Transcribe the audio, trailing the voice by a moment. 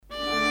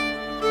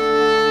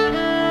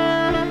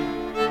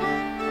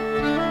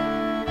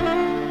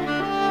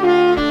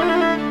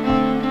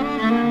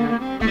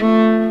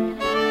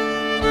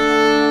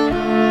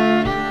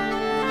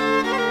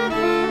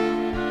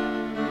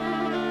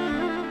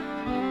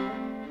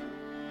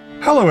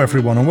Hello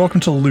everyone and welcome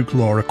to Luke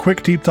Lore, a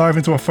quick deep dive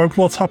into a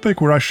folklore topic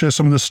where I share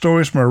some of the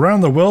stories from around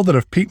the world that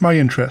have piqued my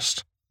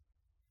interest.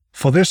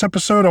 For this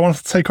episode I want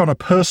to take on a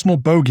personal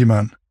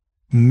bogeyman,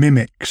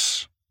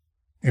 mimics.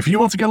 If you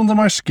want to get under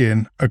my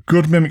skin, a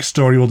good mimic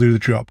story will do the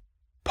job.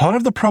 Part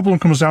of the problem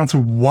comes down to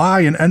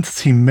why an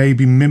entity may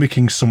be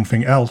mimicking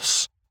something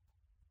else.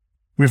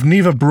 With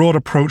neither broad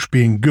approach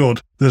being good,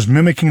 there's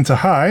mimicking to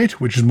hide,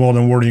 which is more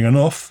than worrying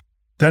enough.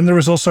 Then there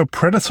is also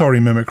predatory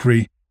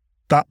mimicry,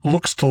 that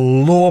looks to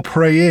lure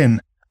prey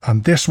in,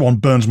 and this one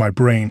burns my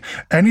brain.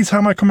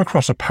 Anytime I come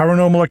across a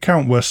paranormal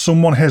account where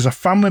someone hears a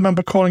family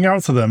member calling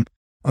out to them,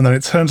 and then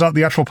it turns out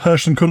the actual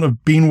person couldn't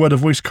have been where the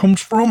voice comes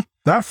from,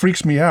 that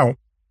freaks me out.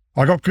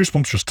 I got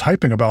goosebumps just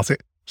typing about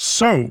it.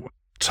 So,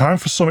 time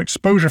for some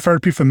exposure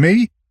therapy for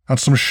me, and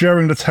some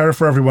sharing the terror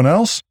for everyone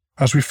else,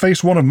 as we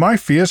face one of my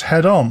fears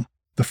head on,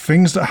 the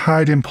things that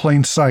hide in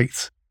plain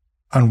sight,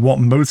 and what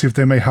motive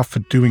they may have for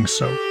doing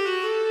so.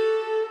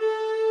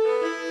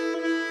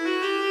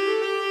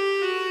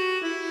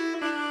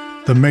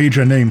 The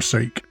major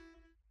namesake.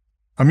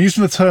 I'm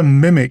using the term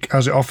mimic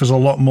as it offers a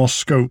lot more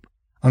scope,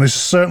 and this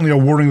is certainly a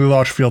worryingly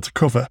large field to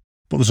cover,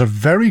 but there's a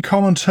very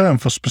common term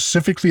for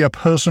specifically a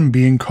person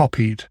being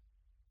copied.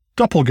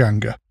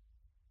 Doppelganger.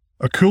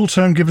 A cool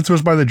term given to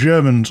us by the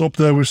Germans, up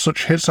there with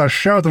such hits as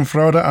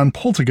Schadenfreude and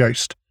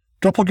Poltergeist.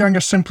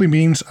 Doppelganger simply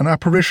means an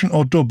apparition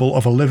or double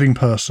of a living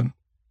person.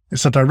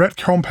 It's a direct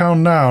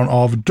compound noun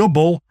of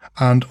double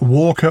and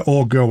walker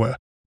or goer.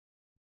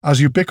 As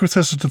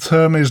ubiquitous as the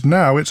term is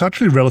now, it's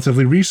actually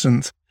relatively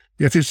recent,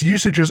 yet its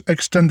usage has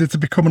extended to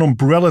become an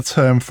umbrella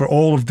term for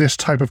all of this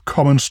type of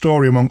common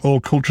story among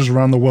all cultures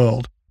around the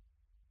world.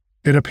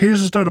 It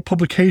appears as though the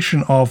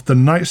publication of The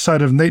Night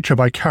Side of Nature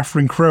by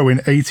Catherine Crowe in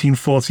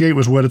 1848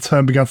 was where the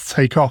term began to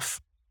take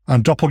off,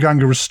 and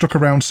doppelganger has stuck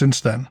around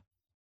since then.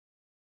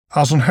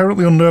 As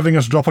inherently unnerving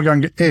as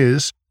doppelganger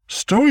is,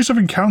 stories of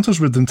encounters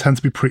with them tend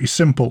to be pretty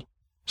simple.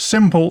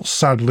 Simple,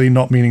 sadly,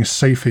 not meaning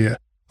safe here,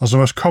 as the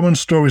most common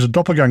stories of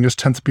doppelgangers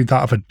tend to be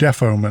that of a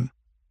death omen.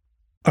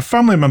 A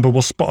family member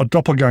will spot a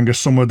doppelganger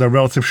somewhere their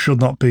relative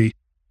should not be.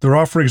 There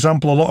are, for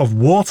example, a lot of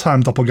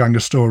wartime doppelganger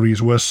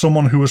stories where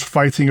someone who was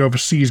fighting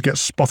overseas gets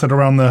spotted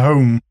around their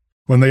home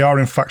when they are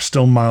in fact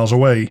still miles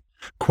away.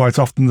 Quite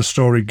often the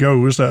story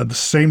goes that at the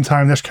same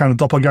time this kind of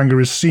doppelganger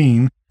is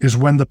seen is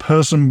when the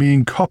person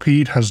being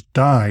copied has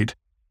died.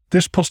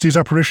 This puts these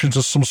apparitions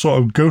as some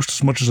sort of ghost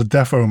as much as a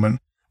death omen,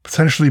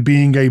 potentially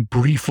being a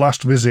brief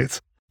last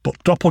visit,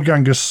 but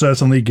doppelgangers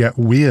certainly get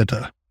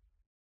weirder.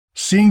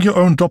 Seeing your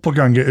own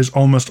doppelganger is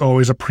almost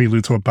always a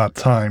prelude to a bad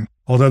time,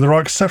 although there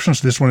are exceptions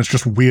to this when it's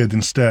just weird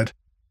instead.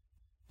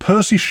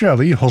 Percy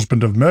Shelley,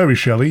 husband of Mary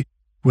Shelley,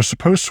 was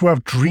supposed to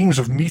have dreams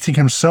of meeting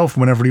himself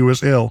whenever he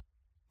was ill.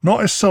 Not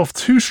himself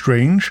too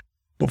strange,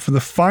 but for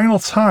the final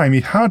time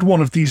he had one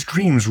of these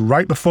dreams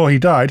right before he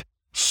died,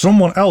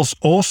 someone else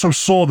also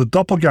saw the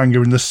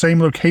doppelganger in the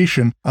same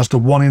location as the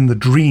one in the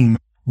dream,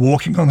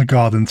 walking on the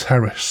garden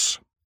terrace.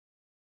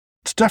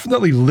 It's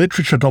definitely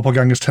literature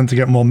doppelgangers tend to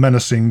get more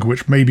menacing,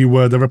 which may be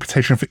where the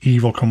reputation for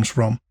evil comes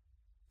from.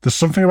 There's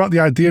something about the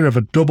idea of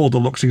a double that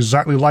looks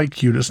exactly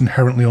like you that's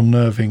inherently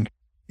unnerving,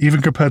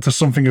 even compared to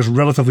something as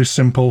relatively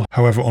simple,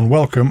 however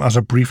unwelcome, as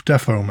a brief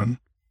death omen.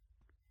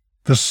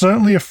 There's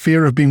certainly a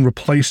fear of being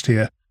replaced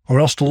here, or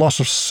else the loss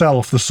of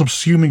self, the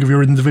subsuming of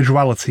your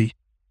individuality,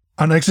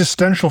 an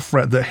existential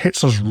threat that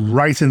hits us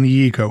right in the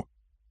ego.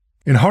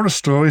 In horror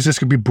stories, this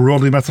could be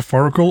broadly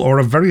metaphorical or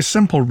a very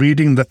simple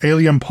reading that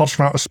alien pods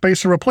from outer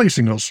space are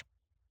replacing us.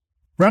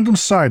 Random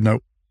side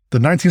note, the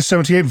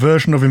 1978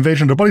 version of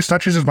Invasion of the Body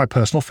Snatchers is my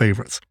personal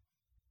favourite.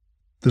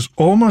 There's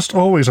almost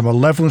always a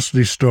malevolence to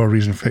these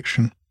stories in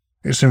fiction.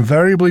 It's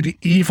invariably the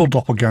evil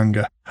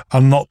doppelganger,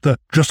 and not the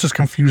just as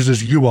confused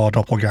as you are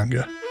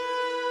doppelganger.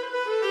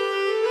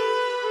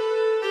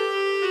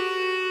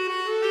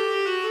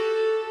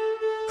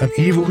 An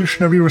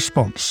evolutionary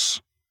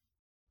response.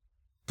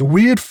 The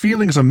weird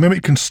feelings a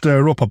mimic can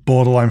stir up are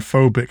borderline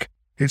phobic.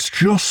 It's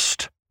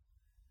just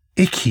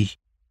icky.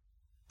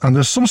 And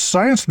there's some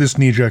science to this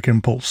knee-jerk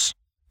impulse.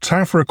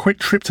 Time for a quick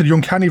trip to the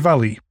Uncanny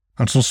Valley,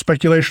 and some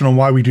speculation on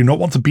why we do not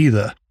want to be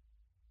there.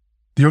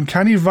 The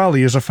Uncanny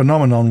Valley is a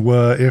phenomenon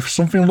where if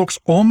something looks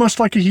almost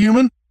like a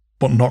human,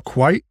 but not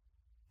quite,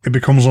 it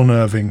becomes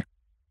unnerving.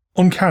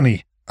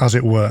 Uncanny, as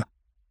it were.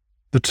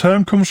 The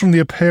term comes from the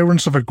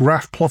appearance of a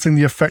graph plotting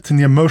the effect and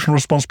the emotional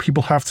response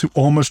people have to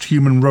almost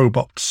human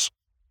robots.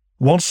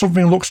 Once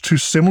something looks too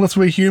similar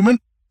to a human,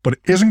 but it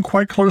isn't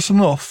quite close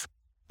enough,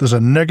 there's a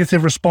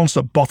negative response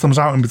that bottoms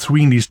out in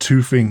between these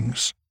two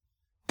things.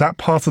 That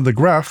part of the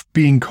graph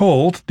being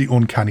called the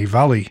Uncanny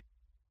Valley.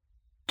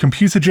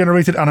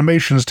 Computer-generated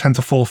animations tend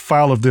to fall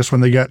foul of this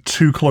when they get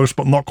too close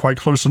but not quite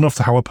close enough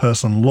to how a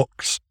person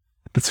looks.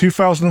 The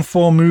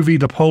 2004 movie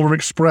The Polar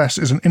Express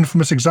is an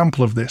infamous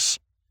example of this.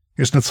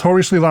 It's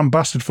notoriously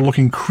lambasted for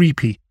looking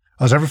creepy,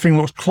 as everything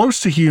looks close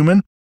to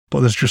human, but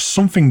there's just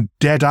something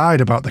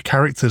dead-eyed about the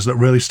characters that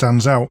really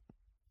stands out.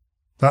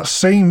 That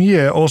same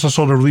year also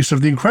saw the release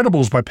of The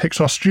Incredibles by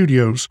Pixar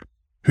Studios,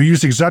 who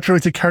used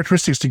exaggerated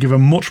characteristics to give a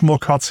much more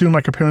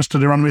cartoon-like appearance to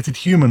their animated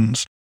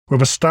humans,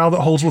 with a style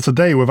that holds up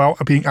today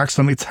without being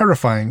accidentally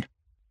terrifying.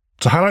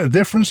 To highlight the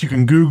difference, you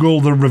can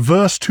Google the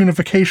reverse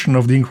toonification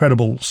of The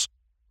Incredibles,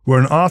 where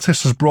an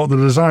artist has brought the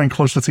design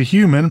closer to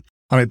human,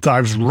 and it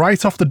dives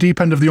right off the deep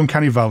end of the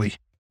uncanny valley.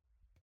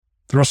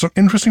 There are some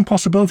interesting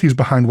possibilities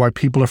behind why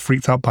people are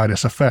freaked out by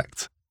this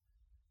effect.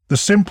 The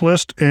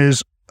simplest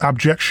is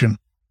abjection,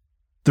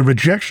 the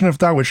rejection of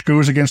that which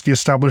goes against the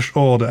established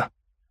order.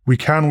 We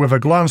can, with a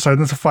glance,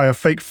 identify a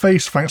fake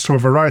face thanks to a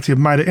variety of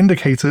minor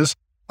indicators,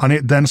 and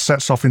it then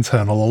sets off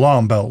internal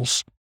alarm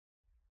bells.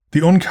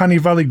 The Uncanny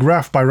Valley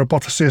graph by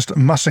roboticist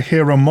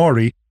Masahiro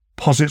Mori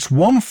posits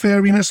one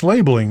theory in its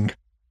labelling,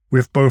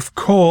 with both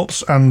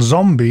corpse and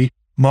zombie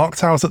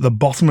marked out at the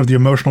bottom of the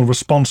emotional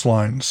response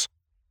lines.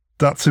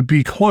 That to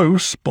be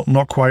close, but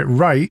not quite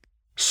right,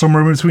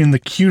 somewhere between the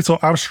cute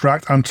or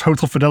abstract and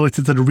total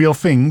fidelity to the real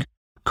thing,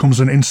 comes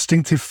an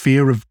instinctive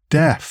fear of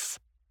death.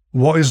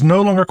 What is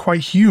no longer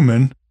quite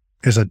human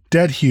is a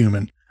dead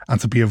human, and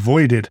to be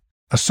avoided,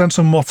 a sense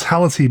of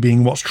mortality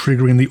being what's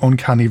triggering the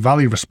Uncanny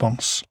Valley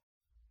response.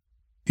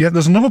 Yet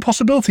there's another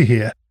possibility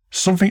here,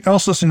 something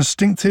else that's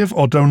instinctive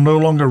or though no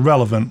longer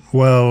relevant,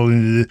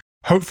 well,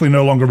 hopefully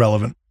no longer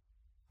relevant.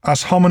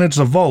 As hominids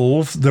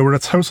evolved, there were a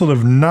total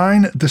of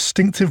 9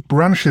 distinctive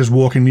branches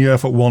walking the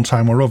earth at one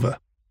time or other.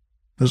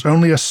 There's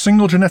only a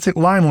single genetic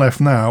line left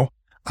now,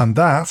 and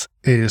that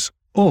is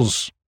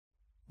us.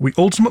 We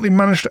ultimately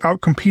managed to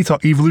outcompete our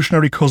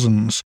evolutionary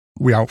cousins.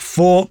 We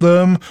outfought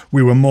them,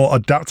 we were more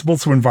adaptable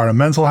to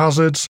environmental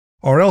hazards,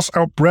 or else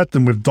outbred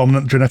them with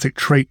dominant genetic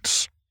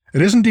traits.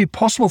 It is indeed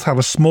possible to have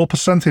a small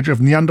percentage of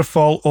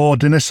Neanderthal or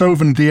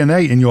Denisovan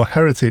DNA in your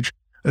heritage,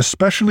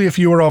 especially if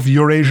you are of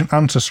Eurasian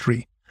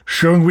ancestry,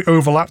 showing we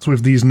overlapped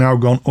with these now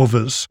gone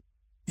others.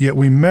 Yet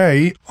we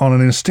may, on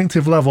an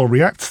instinctive level,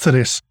 react to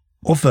this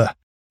other,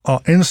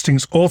 our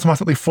instincts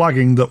automatically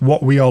flagging that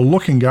what we are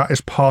looking at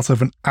is part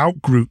of an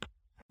outgroup,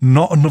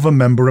 not another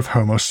member of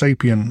Homo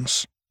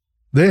sapiens.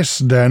 This,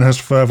 then, has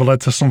further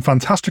led to some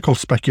fantastical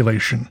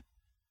speculation.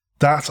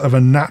 That of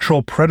a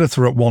natural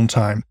predator at one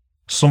time,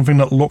 something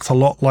that looked a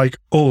lot like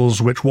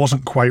us which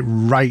wasn't quite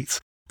right,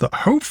 that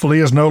hopefully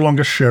is no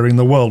longer sharing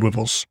the world with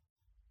us.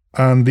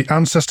 And the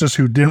ancestors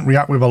who didn't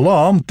react with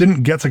alarm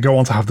didn't get to go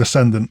on to have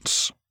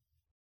descendants.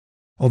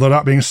 Although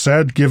that being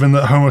said, given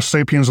that Homo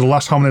sapiens are the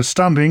last hominid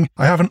standing,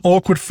 I have an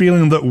awkward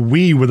feeling that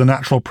we were the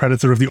natural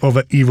predator of the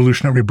other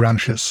evolutionary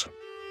branches.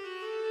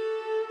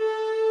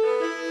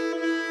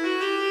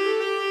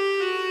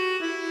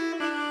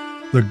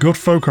 The good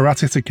folk are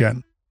at it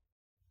again.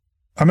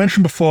 I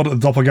mentioned before that the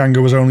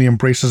doppelganger was only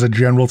embraced as a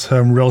general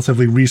term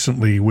relatively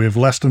recently, with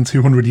less than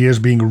 200 years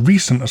being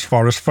recent as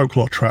far as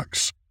folklore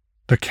tracks.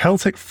 The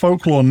Celtic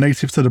folklore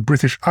native to the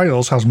British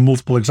Isles has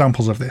multiple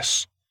examples of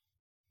this.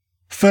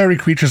 Fairy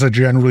creatures are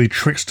generally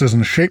tricksters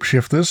and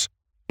shapeshifters,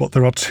 but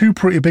there are 2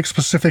 pretty big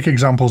specific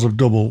examples of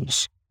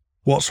doubles.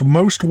 What's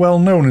most well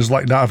known is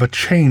like that of a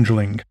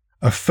changeling,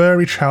 a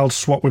fairy child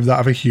swapped with that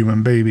of a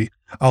human baby.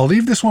 I'll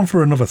leave this one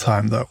for another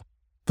time though.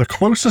 The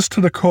closest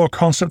to the core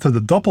concept of the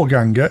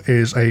doppelganger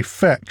is a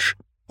fetch,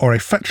 or a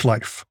fetch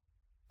life.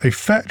 A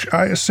fetch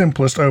at its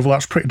simplest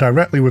overlaps pretty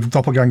directly with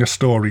doppelganger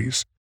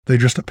stories. They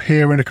just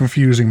appear in a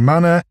confusing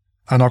manner,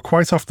 and are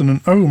quite often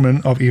an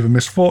omen of either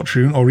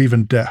misfortune or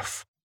even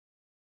death.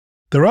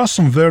 There are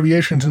some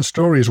variations in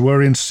stories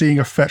wherein seeing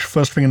a fetch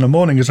first thing in the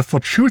morning is a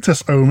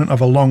fortuitous omen of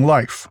a long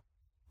life,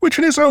 which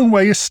in its own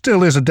way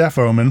still is a death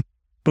omen,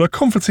 but a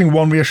comforting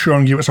one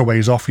reassuring you it's a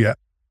ways off yet.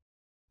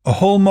 A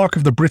hallmark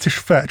of the British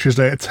fetch is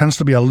that it tends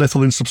to be a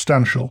little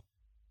insubstantial,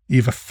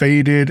 either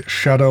faded,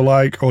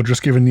 shadow-like, or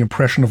just giving the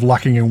impression of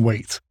lacking in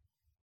weight.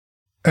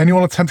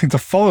 Anyone attempting to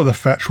follow the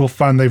fetch will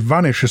find they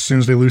vanish as soon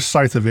as they lose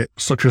sight of it,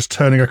 such as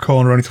turning a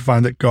corner only to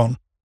find it gone.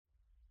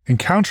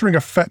 Encountering a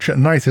fetch at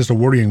night is a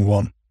worrying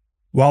one.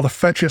 While the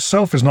fetch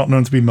itself is not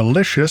known to be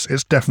malicious,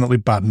 it's definitely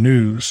bad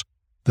news.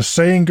 The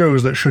saying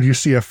goes that should you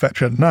see a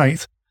fetch at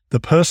night, the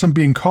person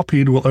being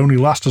copied will only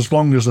last as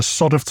long as the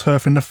sod of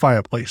turf in the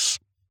fireplace.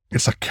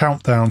 It's a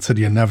countdown to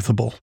the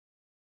inevitable.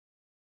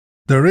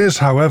 There is,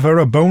 however,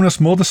 a bonus,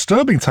 more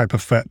disturbing type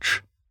of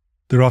fetch.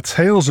 There are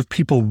tales of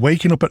people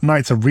waking up at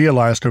night to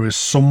realise there is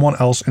someone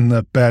else in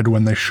their bed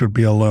when they should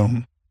be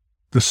alone.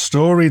 The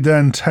story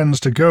then tends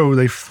to go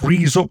they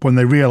freeze up when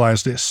they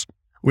realise this,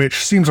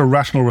 which seems a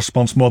rational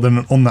response more than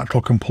an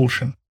unnatural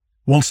compulsion.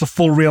 Once the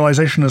full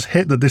realisation has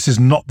hit that this is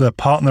not their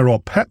partner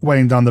or pet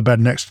weighing down the bed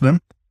next to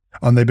them,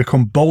 and they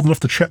become bold enough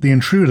to check the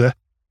intruder,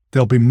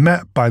 they'll be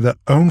met by their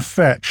own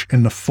fetch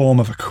in the form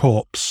of a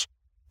corpse.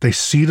 They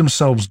see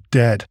themselves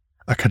dead,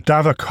 a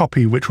cadaver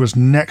copy which was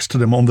next to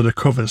them under the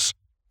covers,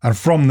 and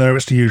from there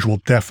it's the usual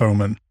death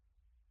omen.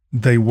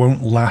 They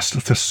won't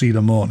last to see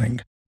the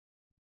morning.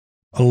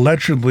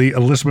 Allegedly,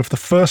 Elizabeth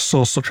I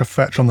saw such a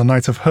fetch on the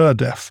night of her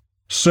death,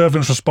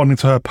 servants responding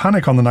to her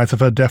panic on the night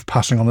of her death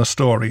passing on the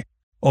story,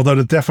 although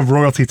the death of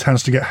royalty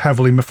tends to get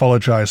heavily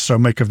mythologized, so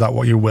make of that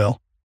what you will.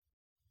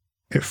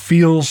 It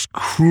feels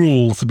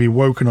cruel to be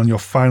woken on your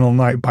final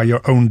night by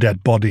your own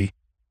dead body,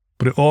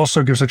 but it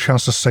also gives a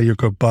chance to say your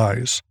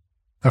goodbyes.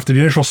 After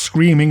the initial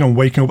screaming and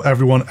waking up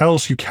everyone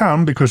else you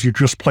can because you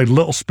just played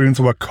Little Spoon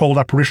to a cold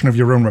apparition of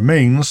your own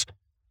remains,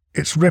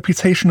 its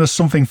reputation as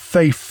something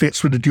fey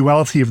fits with the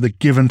duality of the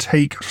give and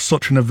take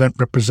such an event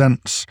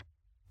represents,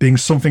 being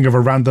something of a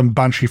random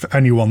banshee for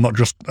anyone, not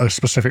just a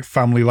specific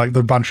family like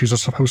the banshees are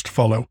supposed to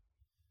follow.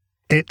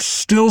 It's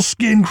still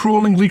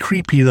skin-crawlingly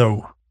creepy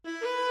though.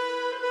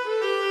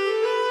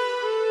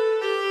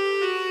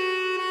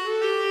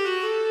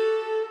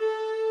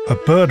 A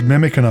bird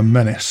mimic and a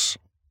menace.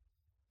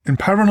 In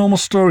paranormal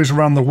stories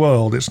around the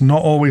world, it's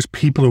not always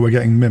people who are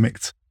getting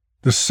mimicked.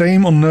 The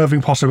same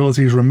unnerving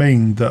possibilities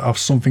remain that of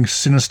something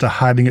sinister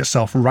hiding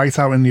itself right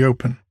out in the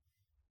open.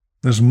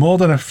 There's more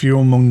than a few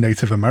among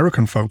Native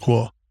American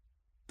folklore.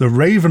 The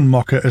Raven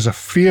Mocker is a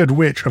feared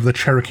witch of the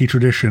Cherokee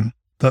tradition,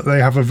 that they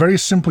have a very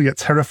simple yet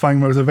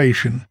terrifying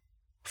motivation.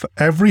 For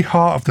every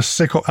heart of the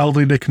sick or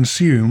elderly they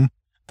consume,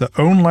 their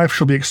own life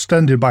shall be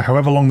extended by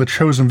however long the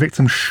chosen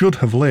victim should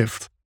have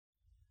lived.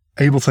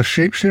 Able to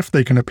shapeshift,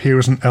 they can appear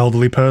as an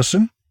elderly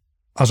person,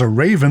 as a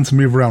raven to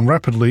move around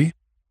rapidly.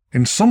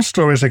 In some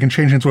stories, they can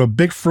change into a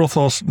Bigfoot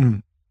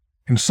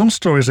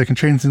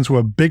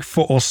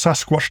or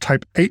Sasquatch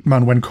type ape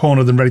man when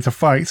cornered and ready to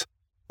fight.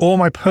 Or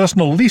my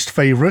personal least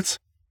favourite,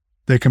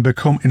 they can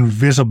become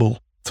invisible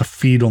to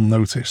feed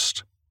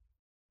unnoticed.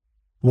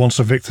 Once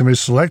a victim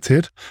is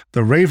selected,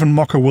 the Raven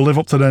Mocker will live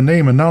up to their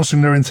name,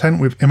 announcing their intent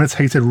with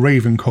imitated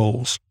raven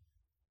calls.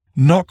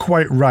 Not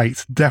quite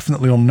right,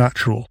 definitely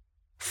unnatural.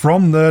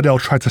 From there, they'll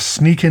try to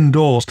sneak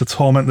indoors to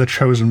torment their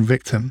chosen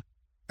victim,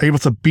 able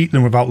to beat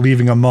them without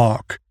leaving a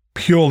mark,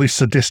 purely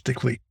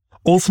sadistically,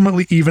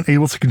 ultimately even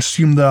able to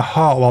consume their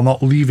heart while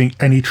not leaving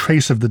any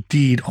trace of the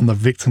deed on the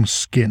victim's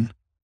skin.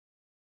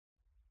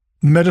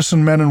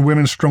 Medicine men and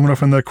women strong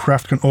enough in their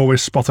craft can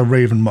always spot a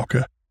Raven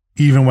Mocker,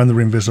 even when they're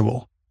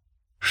invisible.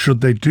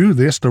 Should they do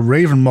this, the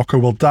Raven Mocker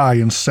will die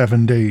in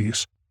 7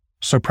 days,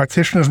 so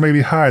practitioners may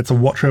be hired to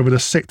watch over the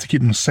sick to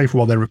keep them safe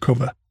while they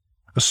recover,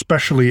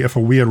 especially if a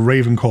weird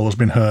raven call has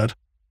been heard.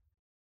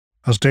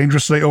 As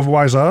dangerous as they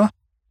otherwise are,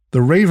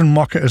 the Raven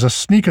Mocker is a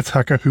sneak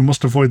attacker who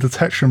must avoid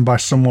detection by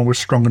someone with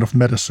strong enough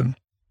medicine.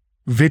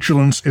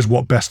 Vigilance is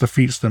what best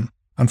defeats them,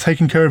 and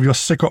taking care of your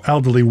sick or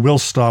elderly will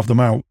starve them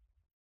out.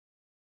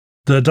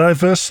 Their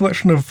diverse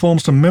selection of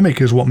forms to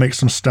mimic is what makes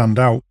them stand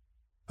out.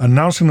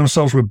 Announcing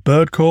themselves with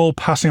bird call,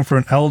 passing for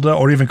an elder,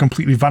 or even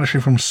completely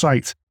vanishing from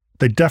sight,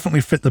 they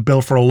definitely fit the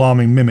bill for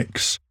alarming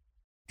mimics,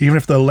 even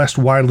if they're less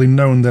widely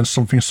known than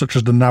something such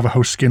as the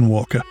Navajo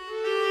Skinwalker.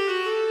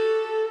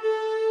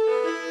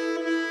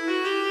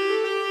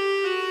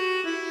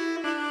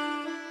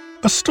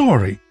 A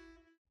story.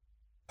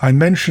 I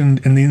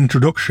mentioned in the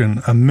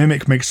introduction a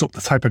mimic makes up the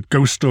type of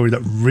ghost story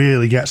that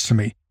really gets to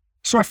me,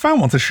 so I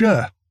found one to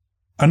share.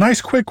 A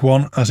nice quick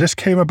one, as this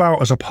came about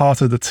as a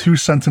part of the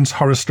 2-sentence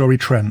horror story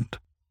trend.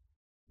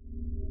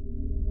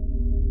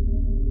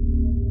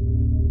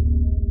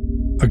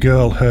 A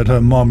girl heard her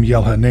mom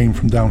yell her name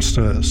from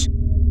downstairs,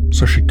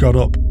 so she got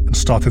up and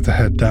started to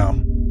head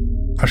down.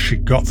 As she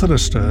got to the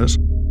stairs,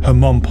 her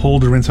mom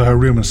pulled her into her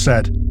room and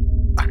said,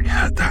 "I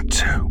heard that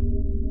too."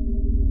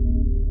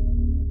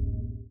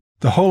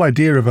 The whole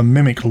idea of a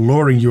mimic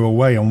luring you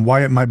away and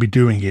why it might be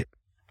doing it.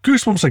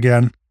 Goosebumps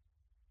again.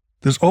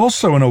 There's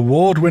also an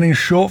award-winning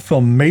short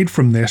film made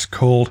from this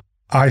called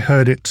I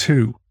Heard It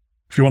Too.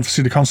 If you want to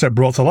see the concept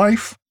brought to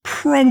life,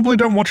 probably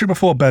don't watch it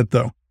before bed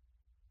though.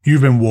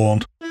 You've been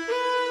warned.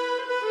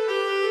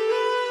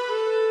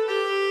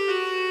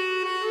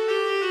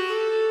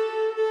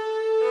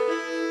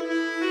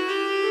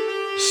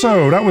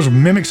 So that was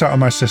mimics out of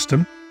my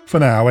system. For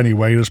now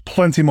anyway, there's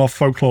plenty more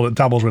folklore that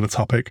dabbles with the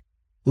topic.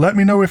 Let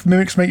me know if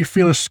mimics make you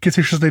feel as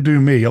skittish as they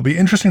do me. It'll be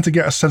interesting to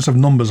get a sense of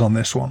numbers on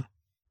this one.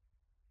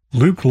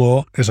 Luke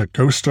Law is a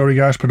Ghost Story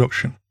Guys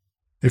production.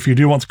 If you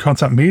do want to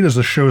contact me, there's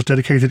the show's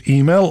dedicated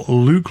email,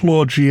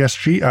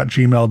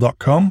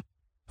 lukelawgsg@gmail.com,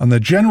 and the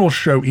general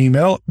show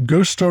email,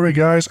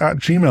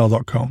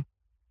 ghoststoryguys@gmail.com.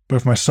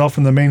 Both myself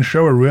and the main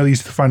show are really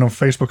easy to find on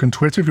Facebook and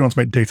Twitter if you want to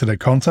make day-to-day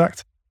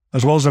contact,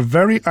 as well as a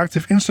very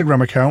active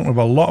Instagram account with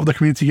a lot of the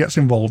community gets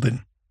involved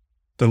in.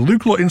 The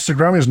Luke Law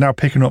Instagram is now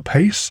picking up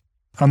pace,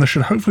 and there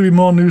should hopefully be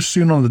more news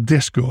soon on the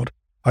Discord.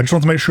 I just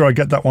want to make sure I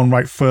get that one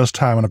right first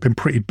time, and I've been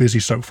pretty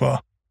busy so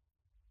far.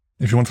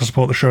 If you want to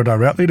support the show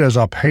directly, there's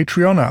our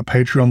Patreon at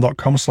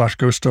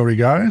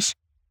patreon.com/ghoststoryguys.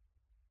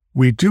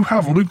 We do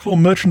have Luke Law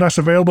merchandise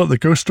available at the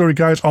Ghost Story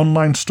Guys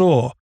online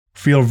store.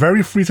 Feel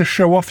very free to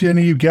show off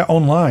any you get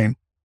online.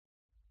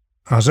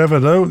 As ever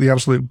though, the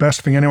absolute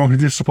best thing anyone can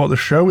do to support the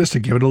show is to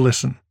give it a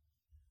listen.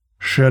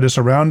 Share this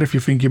around if you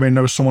think you may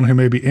know someone who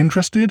may be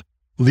interested,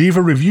 leave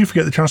a review if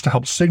you get the chance to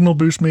help signal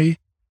boost me,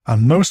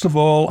 and most of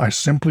all, I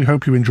simply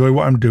hope you enjoy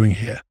what I'm doing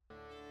here.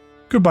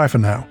 Goodbye for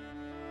now.